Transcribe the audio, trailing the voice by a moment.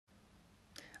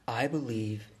I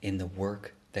believe in the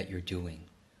work that you're doing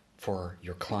for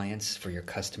your clients, for your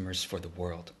customers, for the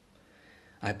world.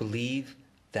 I believe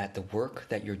that the work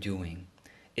that you're doing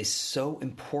is so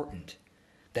important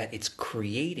that it's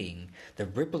creating the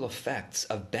ripple effects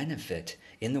of benefit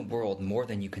in the world more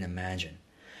than you can imagine.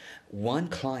 One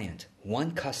client,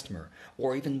 one customer,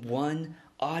 or even one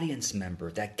audience member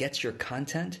that gets your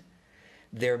content,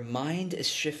 their mind is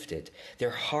shifted, their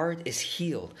heart is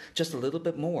healed just a little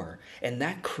bit more, and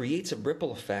that creates a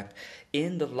ripple effect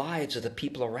in the lives of the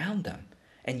people around them.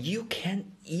 And you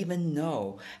can't even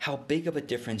know how big of a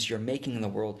difference you're making in the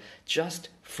world just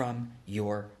from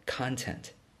your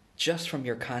content. Just from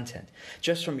your content.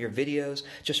 Just from your videos,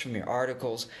 just from your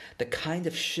articles. The kind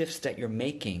of shifts that you're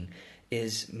making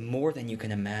is more than you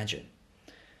can imagine.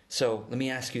 So let me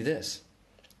ask you this.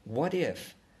 What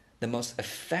if the most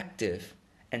effective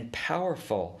and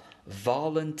powerful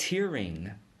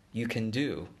volunteering you can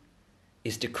do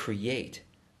is to create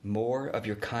more of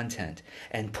your content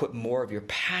and put more of your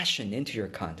passion into your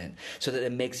content so that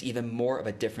it makes even more of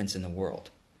a difference in the world?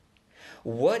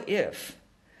 What if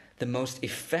the most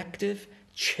effective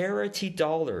charity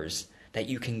dollars that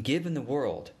you can give in the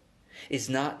world is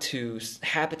not to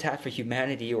Habitat for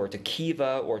Humanity or to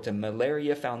Kiva or to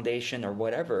Malaria Foundation or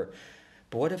whatever,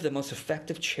 but what if the most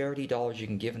effective charity dollars you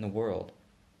can give in the world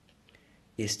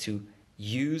is to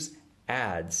use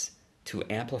ads to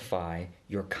amplify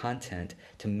your content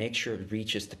to make sure it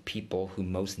reaches the people who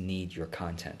most need your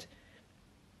content,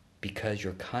 because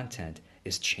your content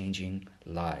is changing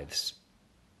lives.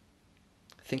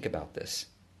 Think about this.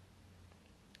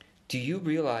 Do you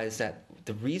realize that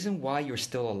the reason why you're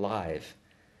still alive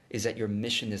is that your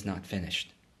mission is not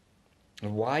finished? Or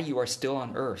why you are still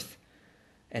on earth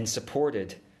and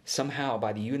supported somehow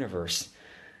by the universe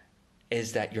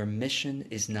is that your mission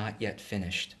is not yet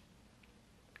finished.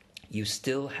 You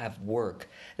still have work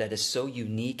that is so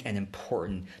unique and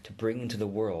important to bring into the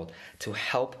world to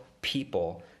help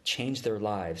people change their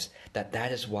lives,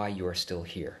 that is why you are still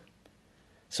here.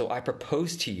 So I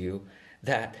propose to you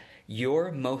that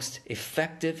your most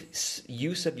effective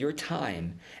use of your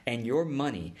time and your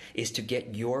money is to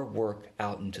get your work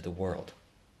out into the world.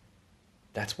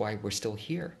 That's why we're still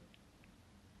here.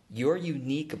 Your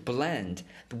unique blend,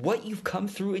 what you've come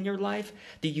through in your life,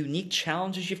 the unique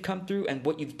challenges you've come through and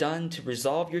what you've done to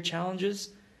resolve your challenges,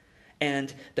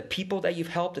 and the people that you've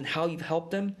helped and how you've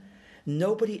helped them,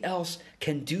 nobody else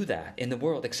can do that in the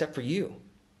world except for you.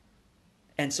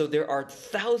 And so there are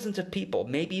thousands of people,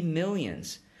 maybe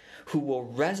millions, who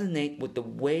will resonate with the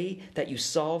way that you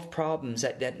solve problems,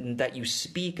 that you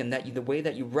speak, and the way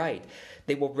that you write.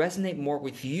 They will resonate more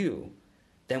with you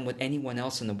than with anyone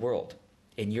else in the world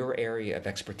in your area of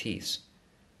expertise.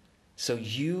 So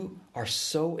you are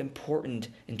so important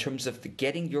in terms of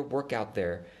getting your work out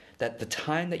there, that the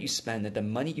time that you spend, that the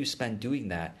money you spend doing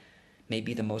that may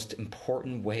be the most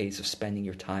important ways of spending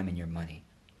your time and your money.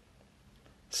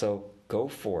 So go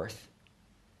forth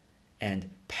and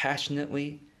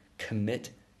passionately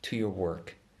commit to your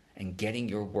work and getting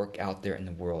your work out there in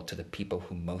the world to the people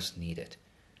who most need it,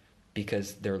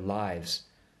 because their lives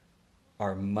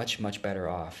are much, much better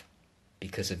off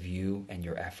because of you and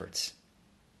your efforts.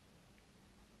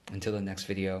 Until the next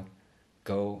video,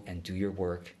 go and do your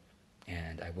work,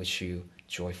 and I wish you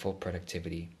joyful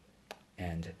productivity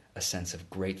and a sense of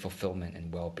great fulfillment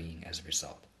and well-being as a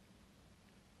result.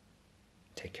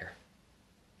 Take care.